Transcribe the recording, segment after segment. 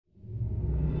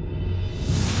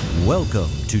Welcome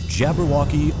to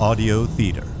Jabberwocky Audio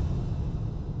Theater.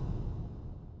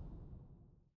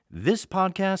 This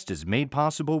podcast is made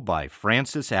possible by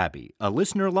Francis Abbey, a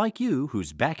listener like you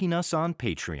who's backing us on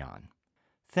Patreon.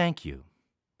 Thank you.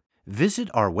 Visit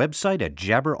our website at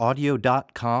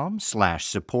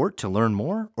jabberaudio.com/support to learn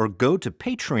more, or go to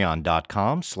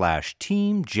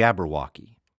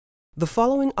patreon.com/teamjabberwocky. The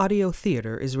following audio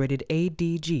theater is rated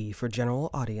ADG for general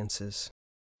audiences.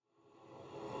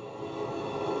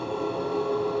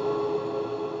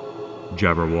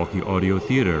 Jabberwocky Audio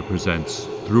Theater presents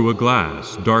Through a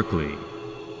Glass, Darkly.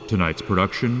 Tonight's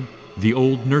production, The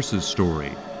Old Nurse's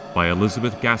Story by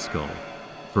Elizabeth Gaskell,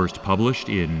 first published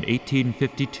in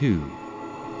 1852.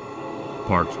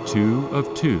 Part 2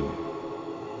 of 2.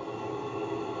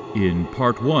 In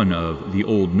Part 1 of The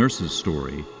Old Nurse's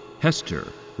Story, Hester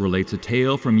relates a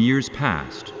tale from years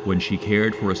past when she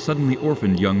cared for a suddenly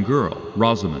orphaned young girl,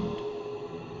 Rosamond.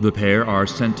 The pair are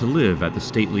sent to live at the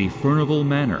stately Furnival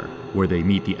Manor, where they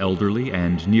meet the elderly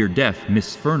and near-deaf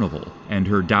Miss Furnival and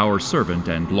her dour servant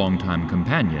and longtime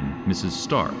companion, Mrs.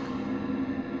 Stark.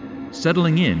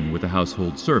 Settling in with the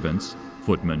household servants,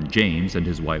 footman James and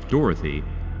his wife Dorothy,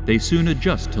 they soon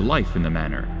adjust to life in the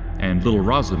manor, and little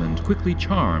Rosamond quickly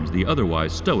charms the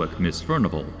otherwise stoic Miss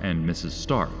Furnival and Mrs.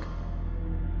 Stark.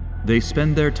 They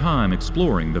spend their time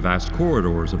exploring the vast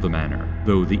corridors of the manor,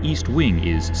 though the east wing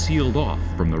is sealed off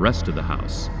from the rest of the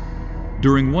house.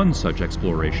 During one such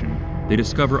exploration, they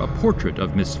discover a portrait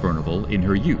of Miss Furnival in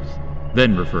her youth,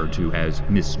 then referred to as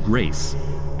Miss Grace,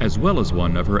 as well as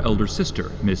one of her elder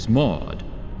sister, Miss Maud,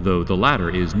 though the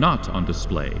latter is not on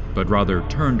display, but rather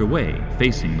turned away,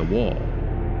 facing the wall.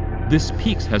 This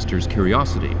piques Hester's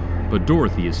curiosity, but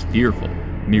Dorothy is fearful,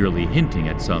 merely hinting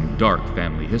at some dark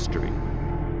family history.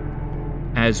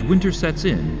 As winter sets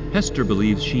in, Hester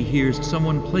believes she hears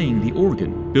someone playing the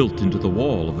organ built into the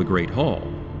wall of the great hall,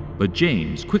 but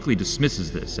James quickly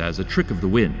dismisses this as a trick of the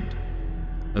wind.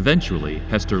 Eventually,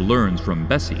 Hester learns from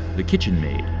Bessie, the kitchen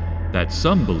maid, that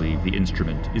some believe the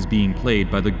instrument is being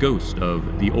played by the ghost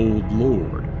of the Old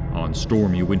Lord on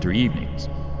stormy winter evenings,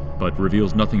 but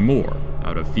reveals nothing more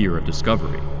out of fear of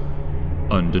discovery.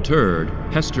 Undeterred,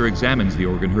 Hester examines the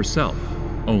organ herself,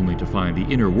 only to find the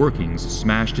inner workings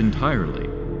smashed entirely,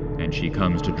 and she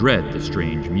comes to dread the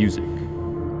strange music.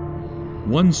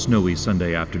 One snowy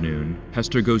Sunday afternoon,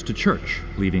 Hester goes to church,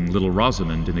 leaving little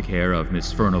Rosamond in the care of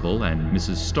Miss Furnival and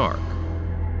Mrs. Stark.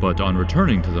 But on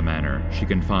returning to the manor, she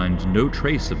can find no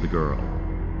trace of the girl.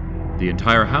 The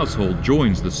entire household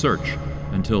joins the search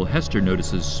until Hester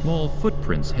notices small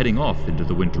footprints heading off into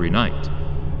the wintry night.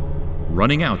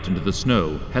 Running out into the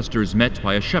snow, Hester is met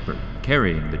by a shepherd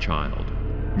carrying the child,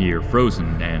 near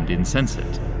frozen and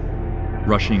insensate.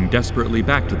 Rushing desperately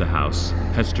back to the house,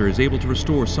 Hester is able to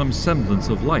restore some semblance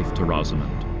of life to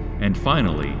Rosamond, and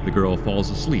finally the girl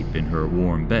falls asleep in her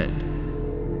warm bed.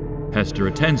 Hester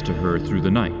attends to her through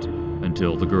the night,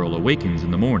 until the girl awakens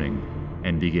in the morning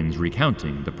and begins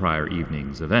recounting the prior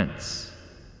evening's events.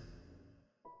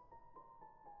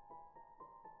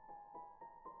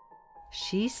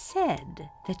 She said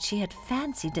that she had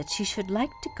fancied that she should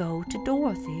like to go to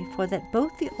Dorothy, for that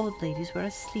both the old ladies were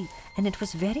asleep, and it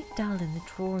was very dull in the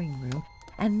drawing room,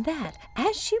 and that,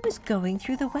 as she was going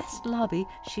through the west lobby,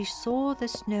 she saw the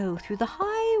snow through the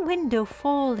high window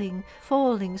falling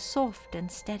soft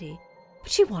and steady.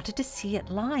 But she wanted to see it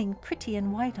lying pretty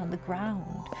and white on the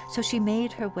ground, so she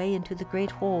made her way into the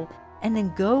great hall, and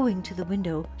then going to the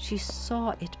window, she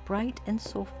saw it bright and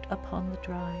soft upon the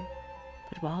drive.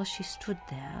 But while she stood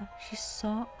there, she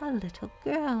saw a little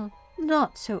girl,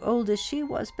 not so old as she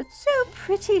was, but so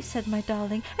pretty, said my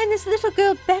darling, and this little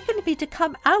girl beckoned me to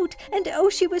come out, and oh,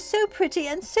 she was so pretty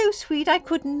and so sweet, I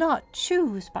could not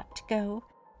choose but to go.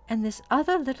 And this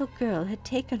other little girl had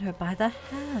taken her by the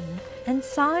hand, and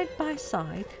side by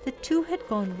side the two had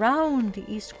gone round the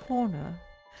east corner.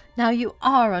 Now you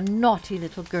are a naughty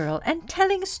little girl, and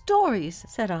telling stories,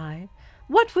 said I.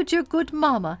 What would your good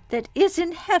mamma, that is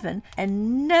in heaven,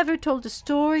 and never told a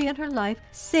story in her life,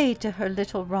 say to her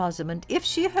little Rosamond if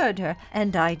she heard her,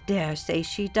 and I dare say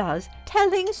she does,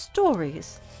 telling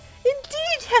stories?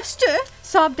 Indeed, Hester,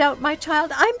 sobbed out my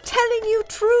child, I'm telling you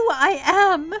true, I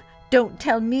am. Don't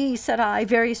tell me, said I,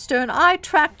 very stern, I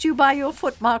tracked you by your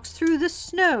footmarks through the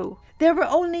snow. There were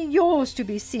only yours to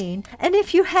be seen, and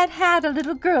if you had had a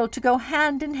little girl to go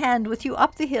hand in hand with you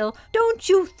up the hill, don't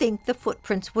you think the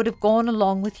footprints would have gone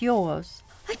along with yours?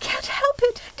 I can't help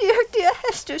it. Dear, dear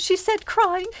Hester, she said,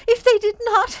 crying. If they did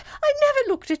not, I never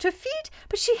looked at her feet,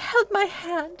 but she held my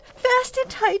hand fast and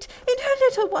tight in her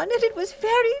little one, and it was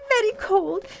very, very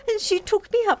cold, and she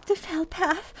took me up the fell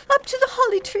path, up to the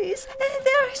holly trees, and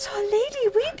there I saw a lady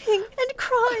weeping and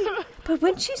crying. But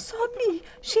when she saw me,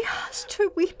 she husked her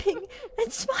weeping,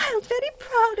 and smiled very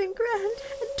proud and grand,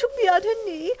 and took me on her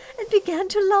knee, and began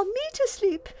to lull me to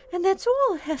sleep. And that's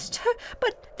all, Hester,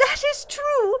 but that is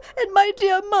true, and my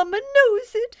dear mamma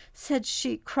knows it, said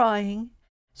she, crying.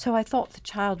 So I thought the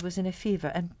child was in a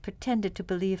fever, and pretended to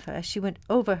believe her as she went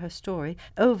over her story,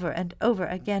 over and over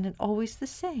again, and always the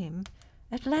same.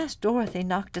 At last Dorothy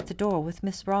knocked at the door with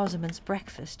Miss Rosamond's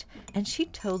breakfast, and she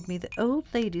told me the old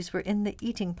ladies were in the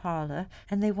eating parlour,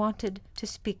 and they wanted to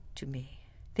speak to me.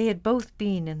 They had both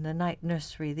been in the night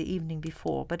nursery the evening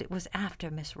before, but it was after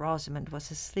Miss Rosamond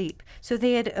was asleep, so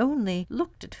they had only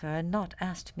looked at her and not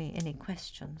asked me any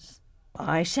questions.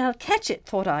 I shall catch it,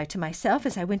 thought I to myself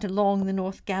as I went along the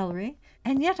north gallery.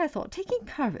 And yet I thought, taking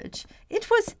courage, it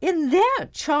was in their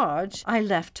charge I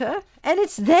left her, and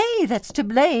it's they that's to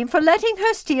blame for letting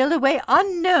her steal away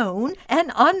unknown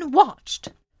and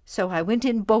unwatched. So I went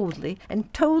in boldly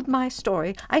and told my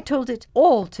story. I told it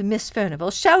all to Miss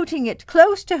Furnivall, shouting it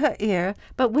close to her ear.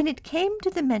 But when it came to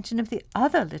the mention of the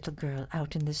other little girl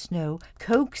out in the snow,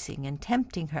 coaxing and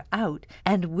tempting her out,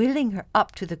 and willing her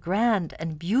up to the grand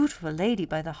and beautiful lady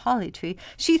by the holly tree,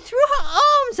 she threw her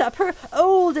arms up, her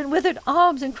old and withered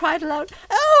arms, and cried aloud,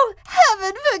 "Oh,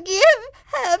 heaven forgive!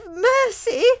 Have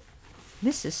mercy!"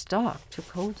 Mrs. Stark took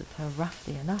hold of her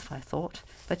roughly enough, I thought,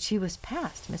 but she was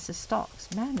past Mrs.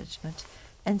 Stark's management,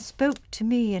 and spoke to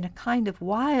me in a kind of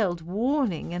wild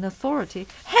warning and authority.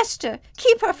 "Hester,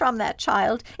 keep her from that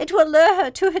child. It will lure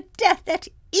her to her death, that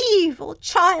evil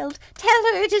child. Tell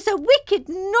her it is a wicked,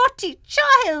 naughty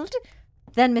child."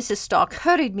 Then Mrs. Stark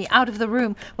hurried me out of the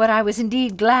room, where I was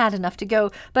indeed glad enough to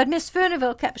go, but Miss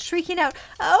Furnivall kept shrieking out,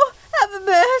 "Oh, have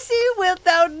mercy, wilt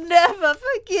thou never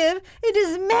forgive? It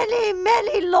is many,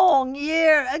 many long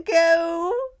year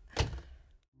ago."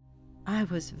 I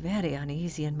was very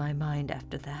uneasy in my mind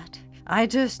after that. I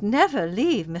durst never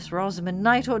leave Miss Rosamond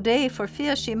night or day for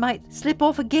fear she might slip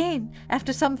off again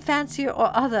after some fancy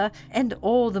or other, and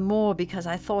all the more because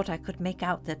I thought I could make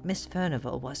out that Miss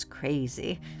Furnivall was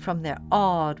crazy from their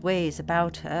odd ways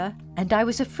about her, and I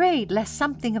was afraid lest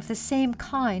something of the same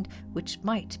kind, which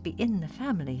might be in the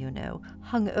family, you know,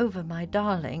 hung over my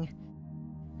darling.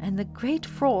 And the great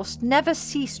frost never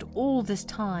ceased all this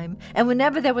time, and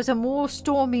whenever there was a more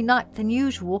stormy night than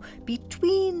usual,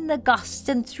 between the gusts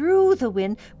and through the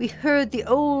wind, we heard the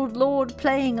old lord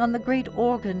playing on the great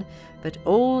organ. But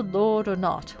old lord or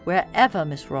not, wherever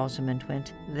Miss Rosamond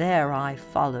went, there I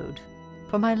followed.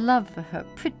 For my love for her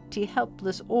pretty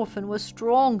helpless orphan was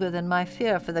stronger than my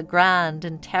fear for the grand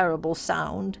and terrible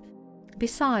sound.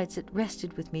 Besides, it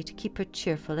rested with me to keep her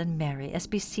cheerful and merry, as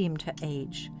beseemed her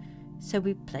age. So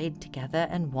we played together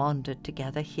and wandered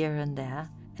together here and there,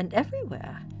 and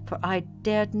everywhere, for I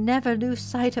dared never lose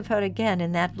sight of her again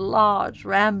in that large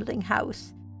rambling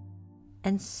house.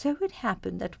 And so it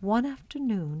happened that one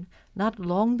afternoon, not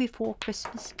long before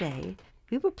Christmas Day,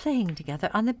 we were playing together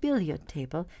on the billiard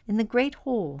table in the great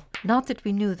hall. Not that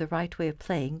we knew the right way of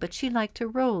playing, but she liked to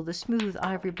roll the smooth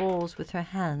ivory balls with her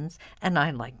hands, and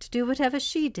I liked to do whatever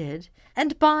she did.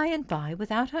 And by,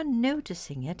 without her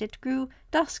noticing it, it grew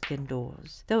dusk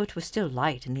indoors, though it was still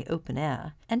light in the open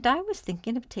air, and I was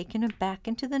thinking of taking her back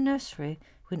into the nursery,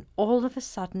 when all of a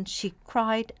sudden she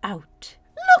cried out,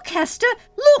 "Look, Hester,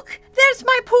 look! There's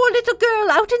my poor little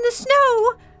girl out in the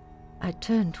snow!" I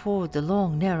turned toward the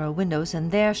long, narrow windows,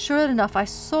 and there, sure enough, I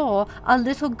saw a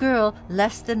little girl,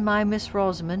 less than my Miss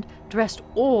Rosamond, dressed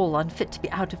all unfit to be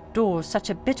out of doors such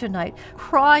a bitter night,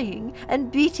 crying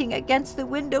and beating against the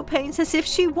window panes as if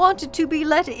she wanted to be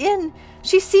let in.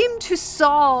 She seemed to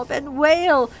sob and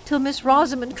wail till Miss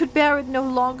Rosamond could bear it no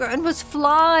longer, and was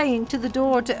flying to the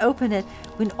door to open it,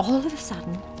 when all of a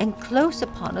sudden, and close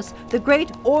upon us, the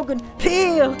great organ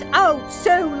pealed out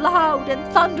so loud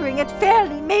and thundering it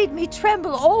fairly made me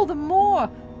tremble all the more,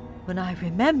 when I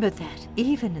remembered that,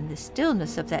 even in the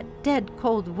stillness of that dead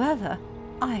cold weather,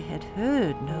 I had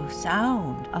heard no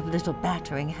sound of little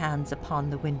battering hands upon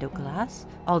the window glass,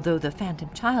 although the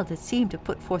phantom child had seemed to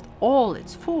put forth all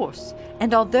its force,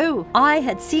 and although I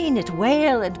had seen it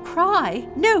wail and cry,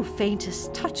 no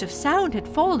faintest touch of sound had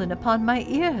fallen upon my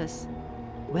ears.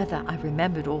 Whether I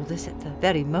remembered all this at the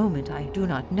very moment I do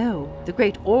not know. The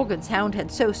great organ sound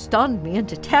had so stunned me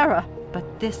into terror.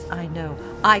 But this I know,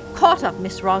 I caught up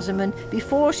Miss Rosamond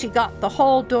before she got the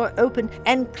hall door open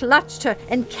and clutched her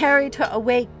and carried her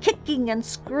away, kicking and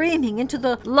screaming, into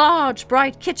the large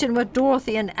bright kitchen where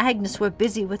Dorothy and Agnes were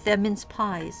busy with their mince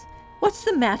pies. "What's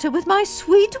the matter with my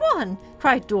sweet one?"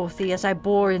 cried Dorothy as I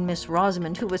bore in Miss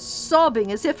Rosamond, who was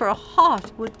sobbing as if her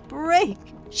heart would break.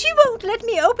 "She won't let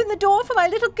me open the door for my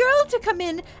little girl to come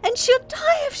in, and she'll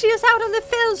die if she is out on the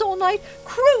fells all night.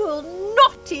 Cruel,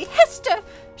 naughty Hester!"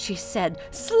 she said,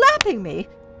 slapping me.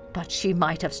 But she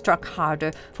might have struck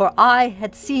harder, for I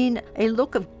had seen a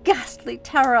look of ghastly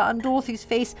terror on Dorothy's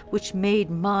face which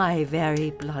made my very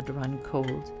blood run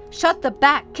cold. "Shut the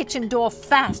back kitchen door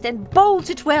fast and bolt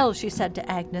it well," she said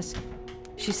to Agnes.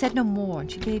 She said no more,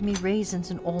 and she gave me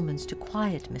raisins and almonds to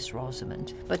quiet Miss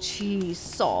Rosamond. But she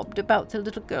sobbed about the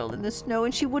little girl in the snow,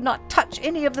 and she would not touch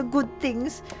any of the good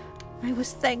things. I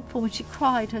was thankful when she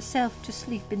cried herself to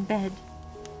sleep in bed.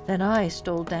 Then I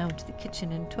stole down to the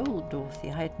kitchen and told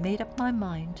Dorothy I had made up my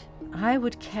mind. I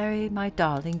would carry my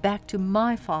darling back to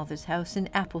my father's house in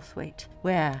Applethwaite,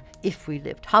 where, if we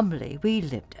lived humbly, we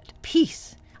lived at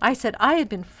peace. I said I had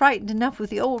been frightened enough with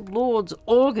the old lord's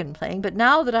organ playing, but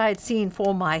now that I had seen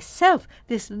for myself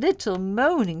this little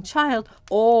moaning child,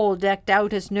 all decked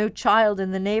out as no child in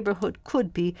the neighborhood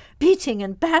could be, beating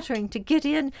and battering to get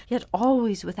in, yet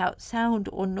always without sound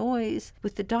or noise,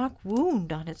 with the dark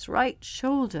wound on its right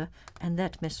shoulder, and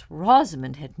that Miss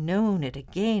Rosamond had known it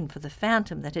again for the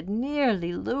phantom that had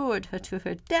nearly lured her to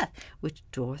her death, which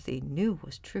Dorothy knew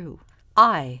was true,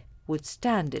 I would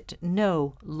stand it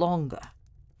no longer.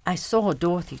 I saw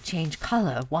Dorothy change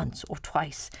color once or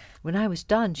twice. When I was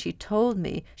done, she told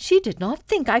me she did not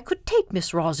think I could take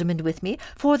Miss Rosamond with me,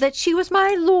 for that she was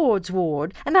my lord's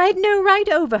ward, and I had no right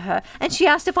over her, and she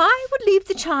asked if I would leave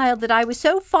the child that I was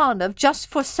so fond of just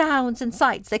for sounds and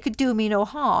sights that could do me no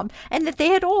harm, and that they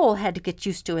had all had to get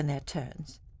used to in their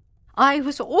turns. I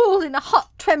was all in a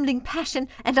hot, trembling passion,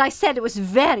 and I said it was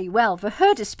very well for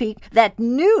her to speak, that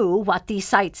knew what these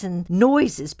sights and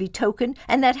noises betokened,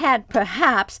 and that had,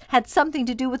 perhaps, had something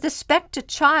to do with the spectre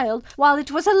child while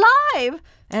it was alive.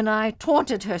 And I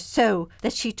taunted her so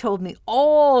that she told me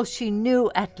all she knew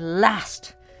at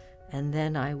last. And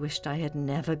then I wished I had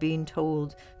never been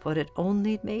told, for it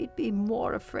only made me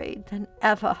more afraid than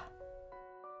ever.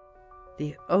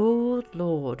 The old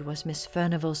lord was Miss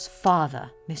Furnivall's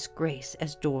father, Miss Grace,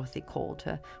 as Dorothy called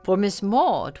her, for Miss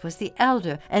Maud was the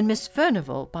elder, and Miss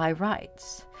Furnivall by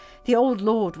rights. The old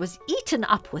lord was eaten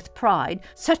up with pride.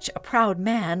 Such a proud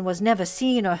man was never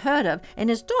seen or heard of, and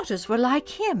his daughters were like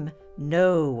him.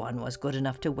 No one was good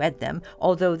enough to wed them,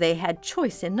 although they had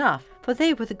choice enough, for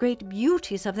they were the great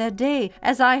beauties of their day,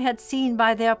 as I had seen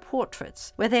by their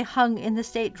portraits, where they hung in the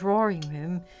state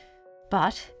drawing-room.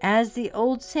 But, as the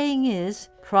old saying is,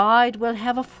 pride will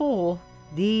have a fall.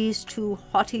 These two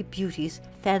haughty beauties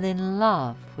fell in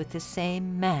love with the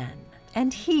same man,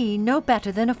 and he no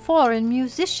better than a foreign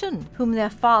musician, whom their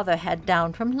father had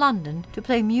down from London to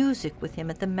play music with him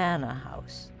at the manor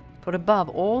house. For above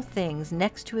all things,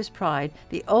 next to his pride,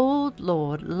 the old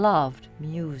lord loved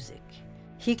music.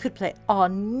 He could play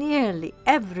on nearly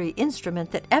every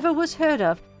instrument that ever was heard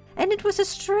of, and it was a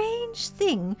strange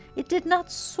thing, it did not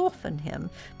soften him,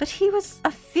 but he was a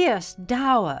fierce,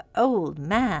 dour old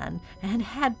man, and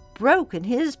had broken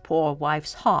his poor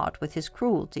wife's heart with his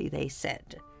cruelty, they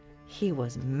said. He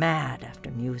was mad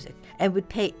after music, and would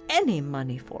pay any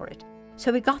money for it.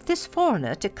 So he got this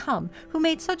foreigner to come, who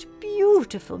made such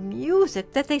beautiful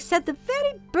music that they said the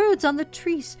very birds on the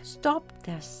trees stopped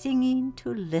their singing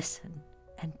to listen.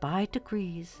 And by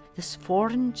degrees this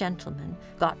foreign gentleman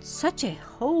got such a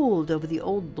hold over the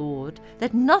old lord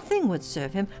that nothing would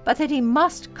serve him but that he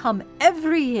must come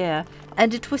every year,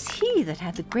 and it was he that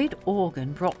had the great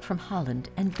organ brought from Holland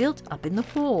and built up in the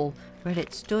hall where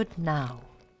it stood now.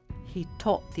 He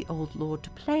taught the old lord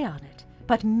to play on it,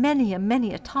 but many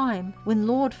a time, when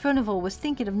Lord Furnivall was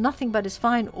thinking of nothing but his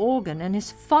fine organ and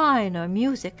his finer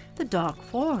music, the dark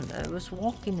foreigner was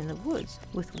walking in the woods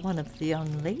with one of the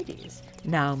young ladies,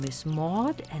 now Miss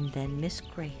Maud and then Miss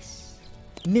Grace.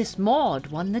 Miss Maud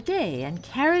won the day and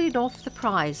carried off the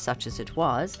prize, such as it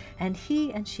was, and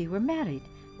he and she were married,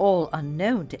 all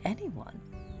unknown to anyone.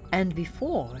 And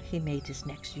before he made his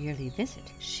next yearly visit,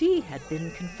 she had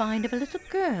been confined of a little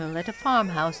girl at a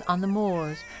farmhouse on the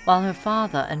moors, while her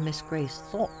father and Miss Grace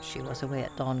thought she was away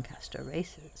at Doncaster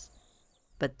races.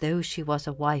 But though she was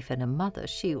a wife and a mother,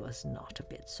 she was not a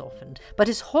bit softened, but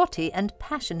as haughty and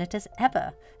passionate as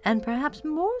ever, and perhaps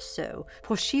more so,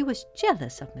 for she was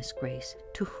jealous of Miss Grace,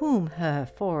 to whom her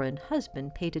foreign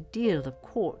husband paid a deal of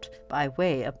court by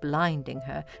way of blinding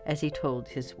her, as he told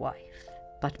his wife.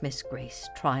 But Miss Grace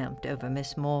triumphed over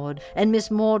Miss Maud, and Miss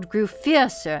Maud grew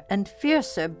fiercer and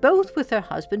fiercer, both with her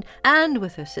husband and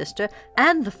with her sister,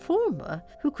 and the former,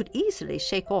 who could easily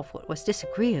shake off what was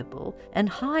disagreeable and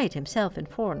hide himself in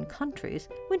foreign countries,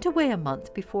 went away a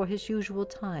month before his usual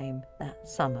time that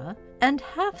summer, and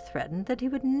half threatened that he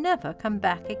would never come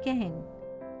back again.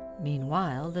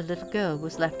 Meanwhile, the little girl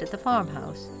was left at the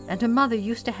farmhouse, and her mother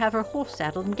used to have her horse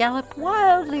saddled and gallop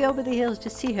wildly over the hills to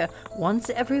see her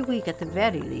once every week at the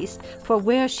very least, for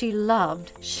where she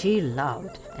loved,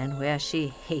 and where she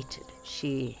hated.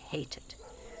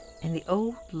 And the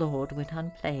old lord went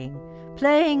on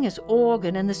playing his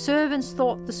organ, and the servants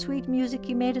thought the sweet music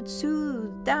he made had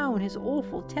soothed down his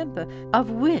awful temper,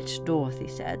 of which, Dorothy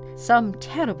said, some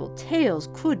terrible tales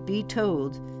could be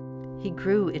told. He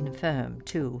grew infirm,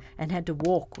 too, and had to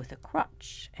walk with a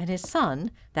crutch, and his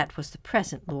son, that was the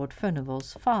present Lord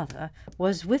Furnival's father,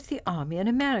 was with the army in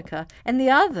America, and the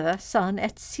other son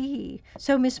at sea,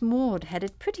 so Miss Maud had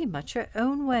it pretty much her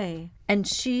own way, and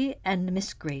she and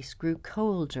Miss Grace grew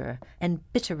colder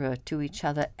and bitterer to each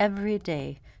other every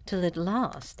day, till at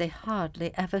last they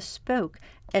hardly ever spoke,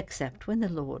 except when the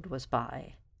Lord was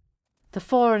by. The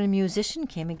foreign musician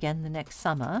came again the next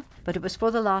summer, but it was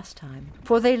for the last time,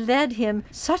 for they led him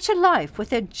such a life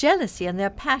with their jealousy and their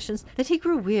passions that he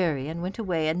grew weary and went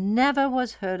away and never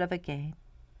was heard of again.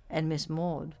 And Miss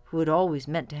Maud, who had always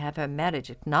meant to have her marriage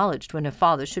acknowledged when her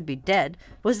father should be dead,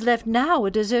 was left now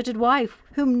a deserted wife,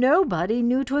 whom nobody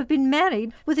knew to have been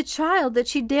married, with a child that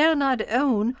she dare not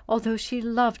own, although she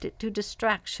loved it to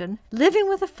distraction, living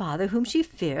with a father whom she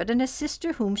feared and a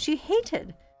sister whom she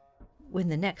hated. When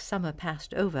the next summer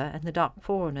passed over and the dark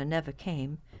foreigner never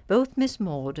came, both Miss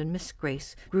Maud and Miss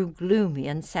Grace grew gloomy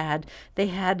and sad. They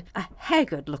had a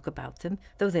haggard look about them,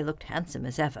 though they looked handsome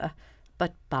as ever.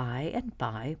 But by and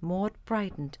by Maud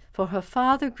brightened, for her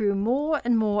father grew more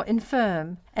and more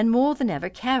infirm, and more than ever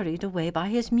carried away by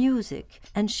his music,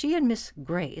 and she and Miss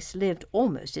Grace lived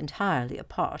almost entirely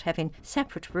apart, having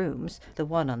separate rooms, the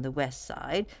one on the west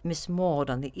side, Miss Maud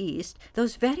on the east,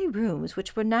 those very rooms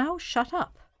which were now shut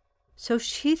up. So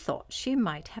she thought she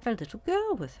might have a little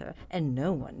girl with her, and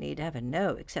no one need ever know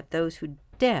except those who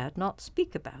dared not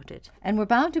speak about it, and were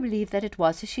bound to believe that it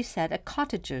was, as she said, a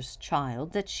cottager's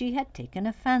child that she had taken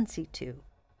a fancy to.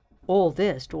 All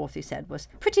this, Dorothy said, was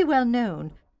pretty well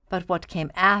known, but what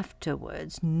came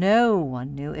afterwards no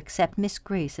one knew except Miss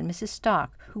Grace and Mrs.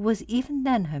 Stark, who was even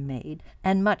then her maid,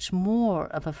 and much more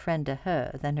of a friend to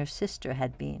her than her sister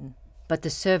had been. But the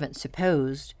servants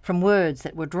supposed, from words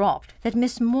that were dropped, that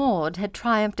Miss Maud had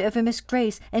triumphed over Miss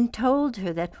Grace, and told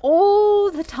her that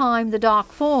all the time the dark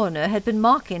foreigner had been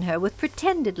mocking her with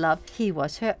pretended love, he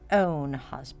was her own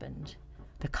husband.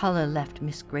 The colour left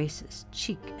Miss Grace's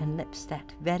cheek and lips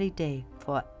that very day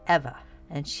forever,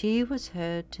 and she was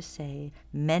heard to say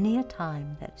many a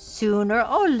time that sooner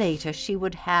or later she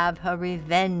would have her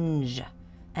revenge,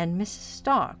 and Mrs.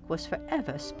 Stark was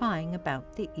forever spying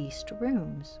about the east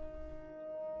rooms.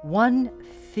 One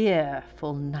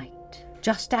fearful night,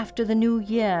 just after the new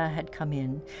year had come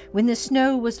in, when the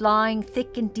snow was lying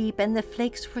thick and deep and the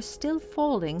flakes were still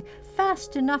falling,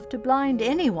 fast enough to blind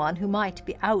anyone who might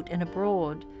be out and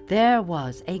abroad, there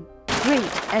was a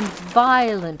great and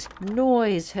violent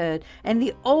noise heard, and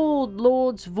the old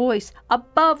lord's voice,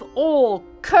 above all,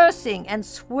 cursing and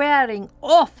swearing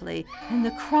awfully, and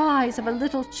the cries of a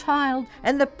little child,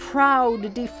 and the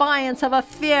proud defiance of a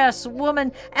fierce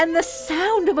woman, and the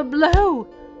sound of a blow,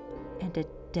 and a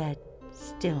dead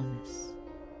stillness,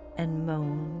 and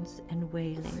moans and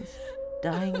wailings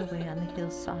dying away on the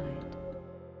hillside.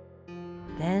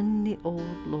 Then the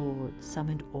old lord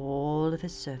summoned all of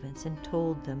his servants and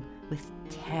told them with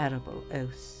terrible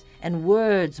oaths, and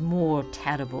words more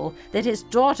terrible, that his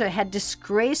daughter had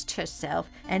disgraced herself,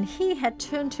 and he had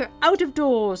turned her out of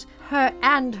doors, her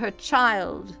and her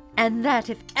child, and that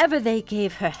if ever they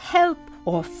gave her help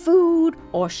or food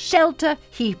or shelter,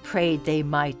 he prayed they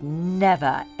might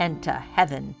never enter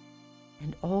heaven.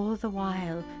 And all the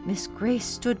while Miss Grace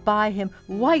stood by him,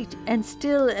 white and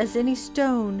still as any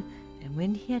stone, and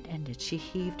when he had ended she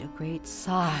heaved a great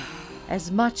sigh,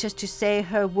 as much as to say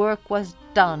her work was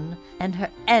done and her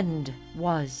end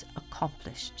was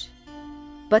accomplished.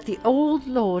 But the old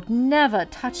lord never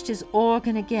touched his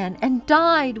organ again, and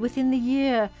died within the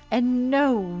year, and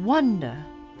no wonder,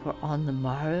 for on the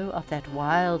morrow of that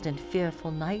wild and fearful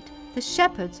night, the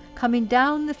shepherds, coming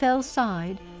down the fell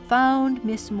side, found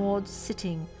Miss Maud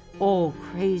sitting, all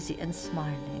crazy and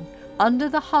smiling, under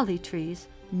the holly trees,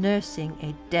 nursing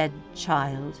a dead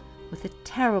child, with a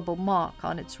terrible mark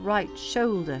on its right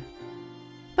shoulder.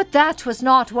 "But that was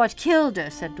not what killed her,"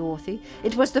 said Dorothy.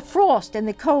 "It was the frost and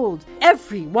the cold.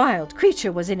 Every wild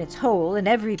creature was in its hole, and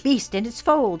every beast in its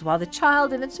fold, while the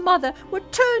child and its mother were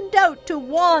turned out to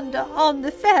wander on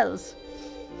the fells.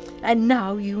 And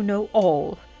now you know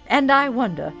all, and I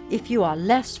wonder if you are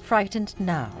less frightened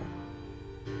now."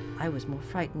 I was more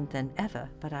frightened than ever,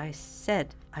 but I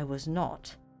said I was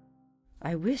not.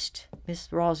 I wished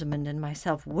Miss Rosamond and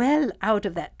myself well out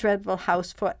of that dreadful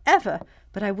house forever,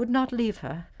 but I would not leave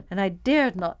her, and I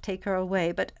dared not take her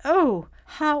away. But oh,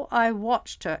 how I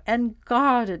watched her and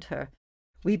guarded her!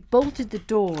 We bolted the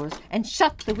doors and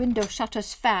shut the window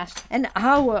shutters fast an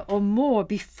hour or more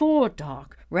before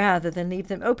dark, rather than leave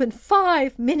them open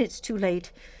 5 minutes too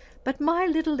late. But my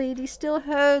little lady still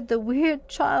heard the weird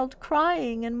child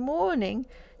crying and mourning,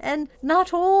 and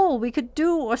not all we could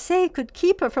do or say could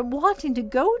keep her from wanting to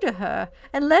go to her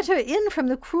and let her in from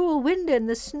the cruel wind and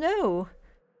the snow.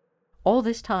 All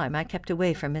this time I kept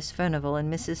away from Miss Furnivall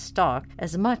and Mrs. Stark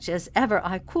as much as ever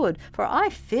I could, for I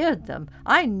feared them.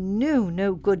 I knew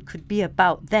no good could be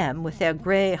about them, with their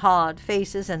grey, hard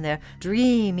faces and their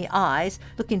dreamy eyes,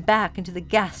 looking back into the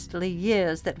ghastly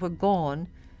years that were gone.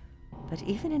 But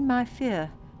even in my fear,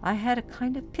 I had a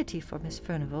kind of pity for Miss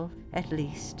Furnivall, at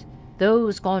least.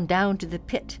 Those gone down to the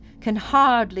pit can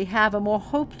hardly have a more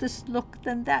hopeless look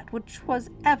than that which was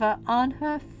ever on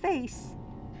her face.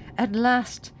 At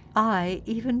last I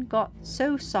even got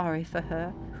so sorry for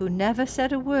her, who never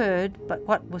said a word but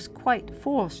what was quite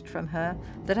forced from her,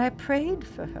 that I prayed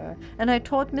for her, and I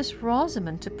taught Miss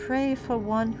Rosamond to pray for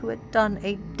one who had done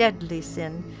a deadly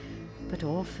sin. But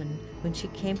often, when she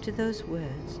came to those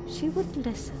words, she would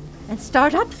listen and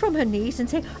start up from her knees and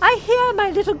say, "I hear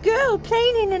my little girl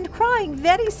plaining and crying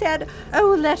very sad.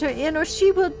 Oh, let her in, or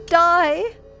she will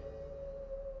die."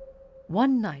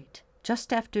 One night,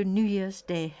 just after New Year's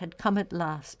Day had come at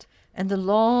last, and the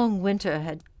long winter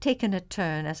had taken a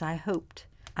turn as I hoped,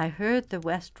 I heard the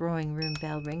west drawing-room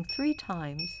bell ring 3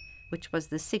 times, which was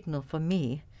the signal for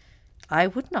me. I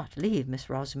would not leave Miss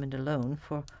Rosamond alone,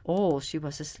 for all she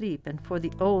was asleep, and for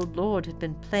the old lord had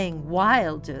been playing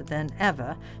wilder than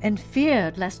ever, and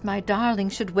feared lest my darling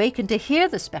should waken to hear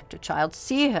the spectre child.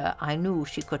 See her I knew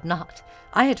she could not.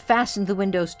 I had fastened the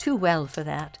windows too well for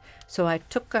that, so I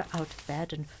took her out of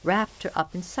bed and wrapped her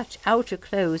up in such outer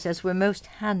clothes as were most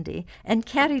handy, and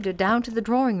carried her down to the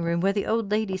drawing-room where the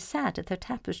old ladies sat at their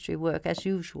tapestry work as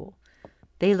usual.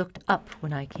 They looked up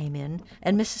when I came in,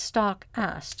 and Mrs. Stark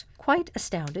asked, quite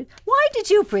astounded, "Why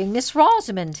did you bring Miss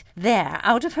Rosamond there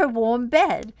out of her warm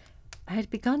bed?" I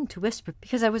had begun to whisper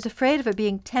because I was afraid of her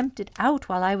being tempted out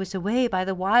while I was away by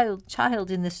the wild child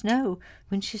in the snow,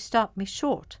 when she stopped me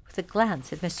short with a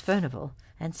glance at Miss Furnivall,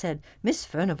 and said Miss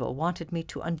Furnivall wanted me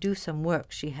to undo some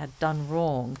work she had done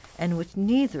wrong, and which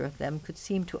neither of them could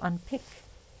seem to unpick.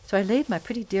 So I laid my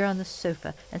pretty dear on the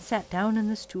sofa and sat down on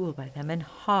the stool by them and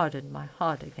hardened my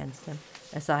heart against them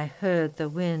as I heard the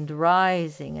wind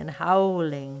rising and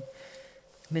howling.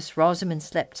 Miss Rosamond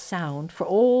slept sound, for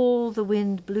all the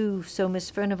wind blew, so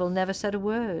Miss Furnivall never said a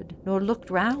word, nor looked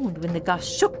round when the gust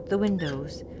shook the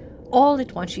windows. All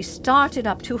at once she started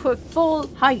up to her full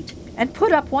height and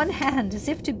put up one hand as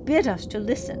if to bid us to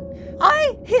listen.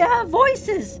 "I hear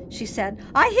voices," she said.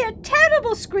 "I hear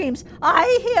terrible screams.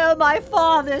 I hear my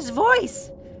father's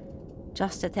voice."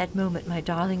 Just at that moment my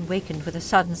darling wakened with a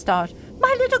sudden start.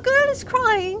 "My little girl is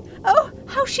crying. Oh,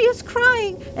 how she is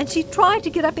crying!" And she tried to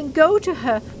get up and go to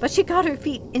her, but she got her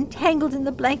feet entangled in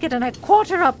the blanket, and I caught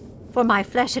her up, for my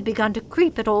flesh had begun to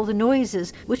creep at all the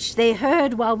noises, which they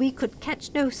heard while we could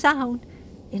catch no sound.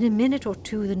 In a minute or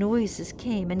two the noises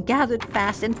came and gathered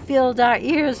fast and filled our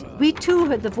ears. We too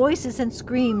heard the voices and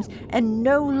screams, and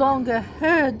no longer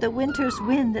heard the winter's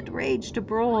wind that raged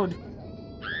abroad.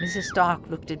 Mrs. Stark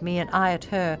looked at me and I at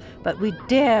her, but we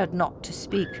dared not to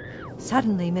speak.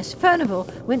 Suddenly Miss Furnivall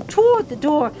went toward the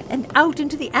door and out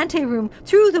into the anteroom,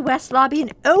 through the west lobby,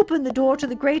 and opened the door to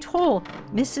the great hall.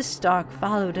 Mrs. Stark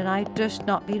followed, and I durst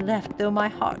not be left, though my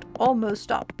heart almost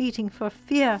stopped beating for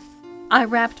fear. I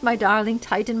wrapped my darling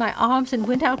tight in my arms and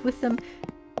went out with them.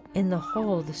 In the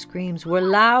hall the screams were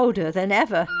louder than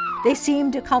ever. They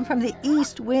seemed to come from the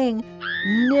east wing,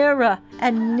 nearer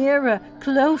and nearer,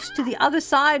 close to the other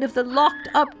side of the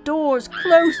locked-up doors,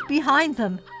 close behind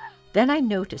them. Then I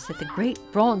noticed that the great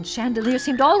bronze chandelier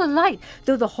seemed all alight,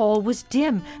 though the hall was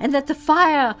dim, and that the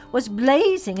fire was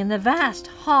blazing in the vast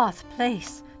hearth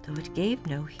place, though it gave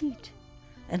no heat.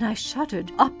 And I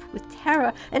shuddered up with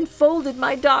terror and folded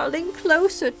my darling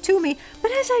closer to me.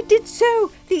 But as I did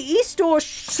so, the east door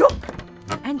shook,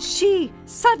 and she,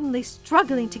 suddenly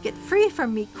struggling to get free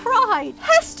from me, cried,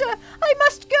 "Hester, I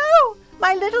must go!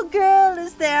 My little girl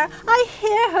is there. I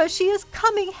hear her. She is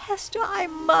coming. Hester, I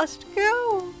must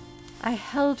go." I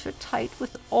held her tight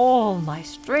with all my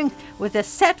strength. With a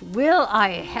set will I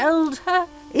held her.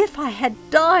 If I had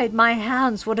died, my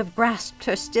hands would have grasped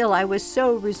her still. I was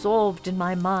so resolved in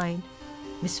my mind.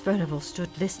 Miss Furnivall stood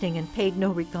listening and paid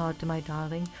no regard to my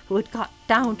darling, who had got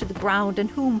down to the ground and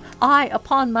whom I,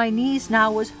 upon my knees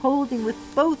now, was holding with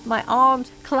both my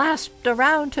arms clasped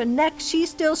around her neck, she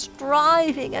still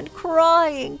striving and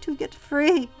crying to get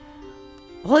free.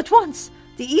 All at once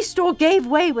the east door gave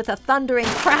way with a thundering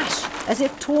crash, as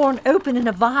if torn open in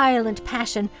a violent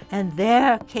passion, and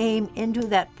there came into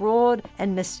that broad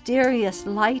and mysterious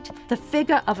light the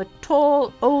figure of a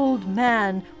tall old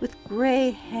man with gray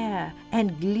hair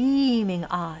and gleaming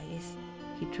eyes.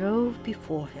 He drove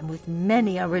before him with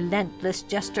many a relentless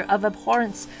gesture of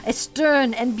abhorrence a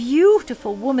stern and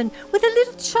beautiful woman with a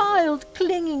little child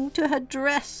clinging to her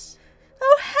dress.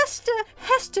 "Oh, Hester,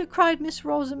 Hester," cried Miss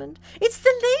Rosamond. "It's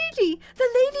the lady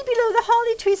below the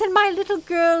holly trees, and my little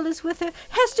girl is with her.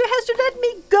 Hester, Hester, let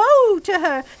me go to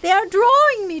her. They are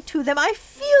drawing me to them. I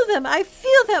feel them.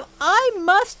 I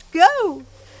must go."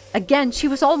 Again she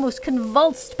was almost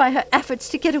convulsed by her efforts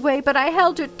to get away, but I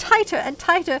held her tighter and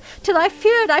tighter, till I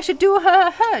feared I should do her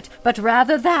a hurt, but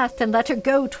rather that than let her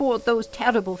go toward those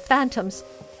terrible phantoms.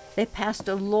 They passed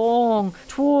along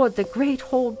toward the great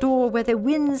hall door where the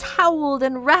winds howled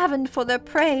and ravened for their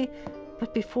prey.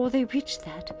 But before they reached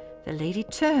that, the lady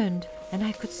turned, and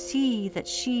I could see that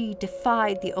she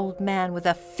defied the old man with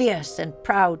a fierce and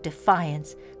proud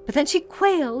defiance. But then she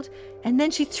quailed, and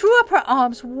then she threw up her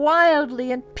arms wildly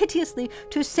and piteously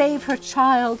to save her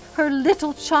child, her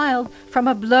little child, from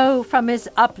a blow from his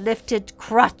uplifted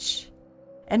crutch.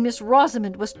 And Miss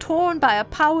Rosamond was torn by a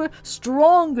power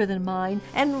stronger than mine,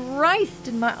 and writhed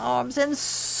in my arms, and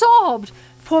sobbed,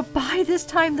 for by this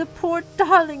time the poor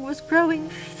darling was growing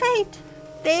faint.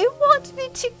 "They want me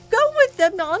to go with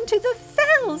them on to the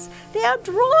fells. They are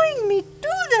drawing me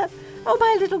to them. Oh,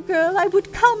 my little girl, I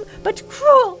would come, but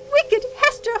cruel, wicked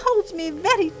Hester holds me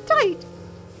very tight."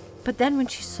 But then when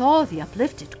she saw the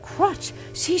uplifted crutch,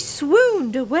 she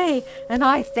swooned away, and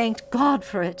I thanked God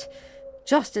for it.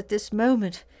 Just at this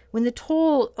moment, when the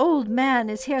tall old man,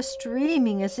 his hair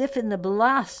streaming as if in the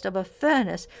blast of a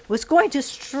furnace, was going to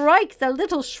strike the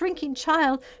little shrinking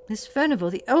child, Miss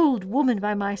Furnivall, the old woman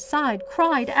by my side,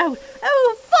 cried out,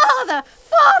 "Oh, father,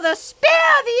 father,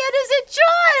 spare the innocent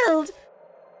child!"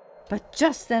 But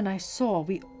just then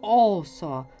we all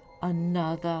saw,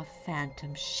 another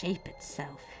phantom shape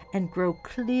itself and grow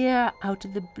clear out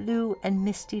of the blue and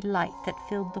misty light that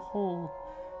filled the hall.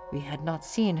 We had not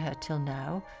seen her till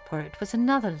now, for it was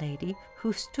another lady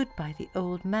who stood by the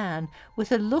old man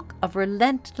with a look of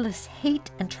relentless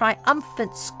hate and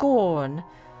triumphant scorn.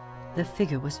 The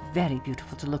figure was very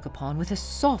beautiful to look upon, with a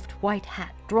soft white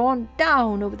hat drawn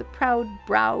down over the proud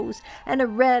brows and a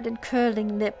red and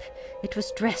curling lip. It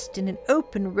was dressed in an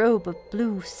open robe of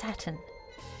blue satin.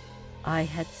 I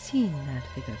had seen that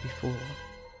figure before.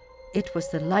 It was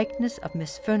the likeness of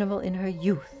Miss Furnivall in her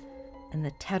youth. And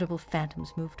the terrible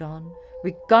phantoms moved on,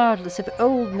 regardless of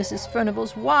old Mrs.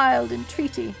 Furnivall's wild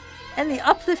entreaty, and the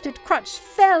uplifted crutch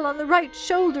fell on the right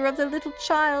shoulder of the little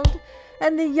child,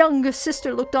 and the younger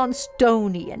sister looked on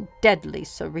stony and deadly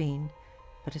serene.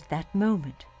 But at that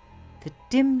moment, the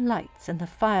dim lights and the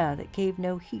fire that gave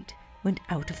no heat went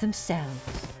out of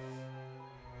themselves,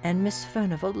 and Miss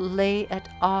Furnivall lay at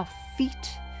our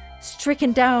feet,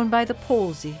 stricken down by the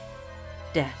palsy,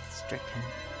 death-stricken.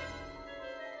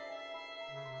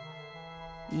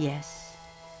 Yes,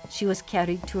 she was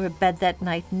carried to her bed that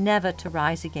night, never to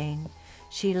rise again.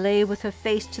 She lay with her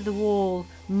face to the wall,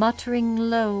 muttering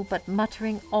low, but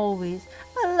muttering always,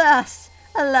 "Alas,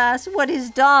 alas, what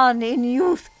is done in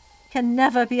youth can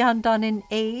never be undone in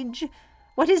age.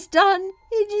 What is done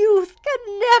in youth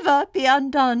can never be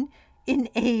undone in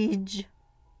age."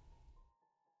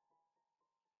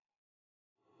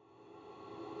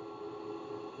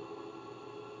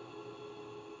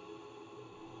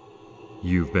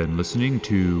 You've been listening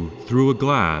to Through a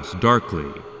Glass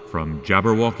Darkly from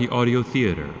Jabberwocky Audio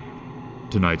Theater.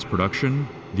 Tonight's production,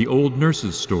 The Old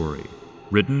Nurse's Story,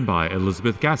 written by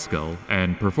Elizabeth Gaskell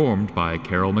and performed by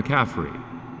Carol McCaffrey.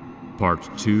 Part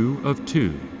 2 of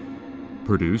 2.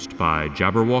 Produced by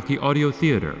Jabberwocky Audio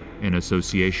Theater in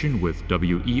association with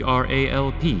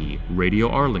WERALP Radio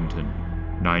Arlington,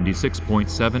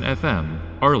 96.7 FM,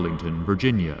 Arlington,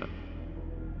 Virginia.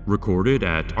 Recorded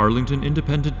at Arlington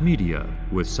Independent Media,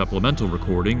 with supplemental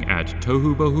recording at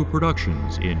Tohu Bohu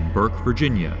Productions in Burke,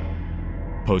 Virginia.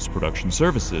 Post-production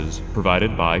services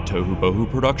provided by Tohu Bohu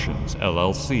Productions,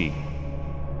 LLC.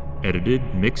 Edited,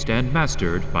 mixed, and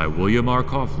mastered by William R.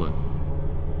 Coughlin.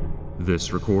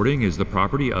 This recording is the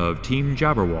property of Team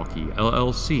Jabberwocky,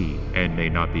 LLC, and may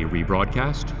not be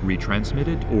rebroadcast,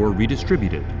 retransmitted, or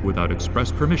redistributed without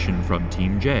express permission from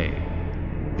Team J.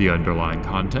 The underlying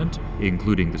content,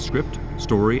 including the script,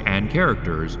 story, and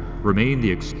characters, remain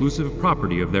the exclusive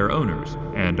property of their owners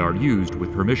and are used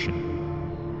with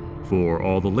permission. For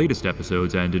all the latest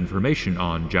episodes and information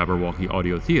on Jabberwocky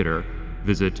Audio Theater,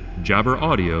 visit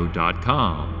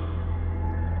jabberaudio.com.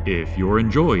 If you're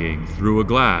enjoying Through a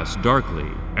Glass Darkly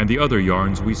and the other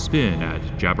yarns we spin at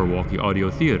Jabberwocky Audio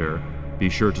Theater, be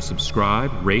sure to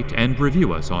subscribe, rate, and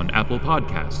review us on Apple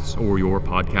Podcasts or your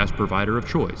podcast provider of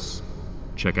choice.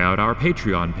 Check out our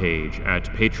Patreon page at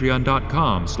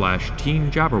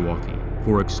patreon.com/teamjabberwocky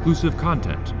for exclusive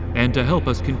content and to help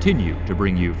us continue to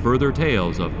bring you further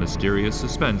tales of mysterious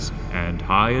suspense and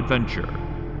high adventure.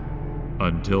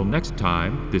 Until next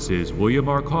time, this is William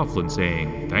R. Coughlin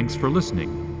saying thanks for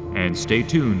listening, and stay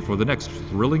tuned for the next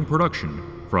thrilling production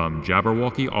from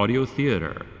Jabberwocky Audio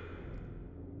Theater.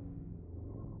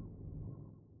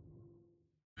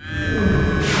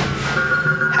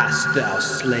 Hast thou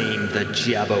slain the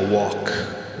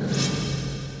Jabberwock?